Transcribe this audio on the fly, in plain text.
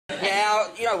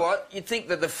Well, you know what? You'd think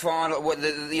that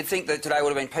you'd think that today would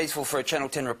have been peaceful for a Channel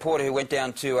 10 reporter who went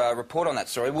down to report on that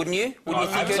story, wouldn't you? Wouldn't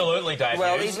you think absolutely, Dave.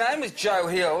 Well, his name was Joe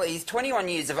Hill. He's 21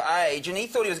 years of age, and he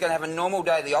thought he was going to have a normal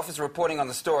day at the office reporting on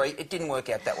the story. It didn't work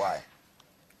out that way.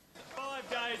 5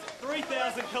 days,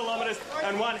 3,000 kilometres,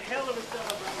 and one hell of a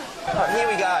celebration. Right, here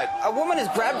we go. A woman has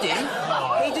grabbed him.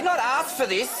 He did not ask for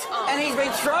this, and he's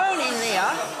been thrown in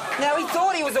there. Now, he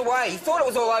thought he was away. He thought it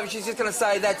was all over. She's just going to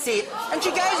say, that's it. And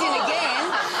she goes in again.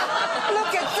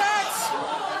 Look at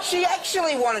that. She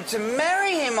actually wanted to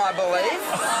marry him, I believe.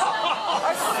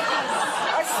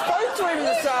 I spoke to him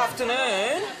this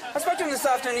afternoon.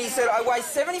 And he said, I weigh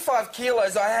 75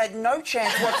 kilos. I had no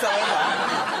chance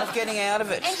whatsoever of getting out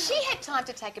of it. And she had time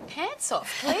to take her pants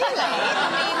off, clearly.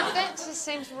 I mean, that just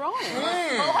seems wrong.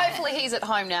 Well, hopefully he's at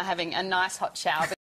home now having a nice hot shower.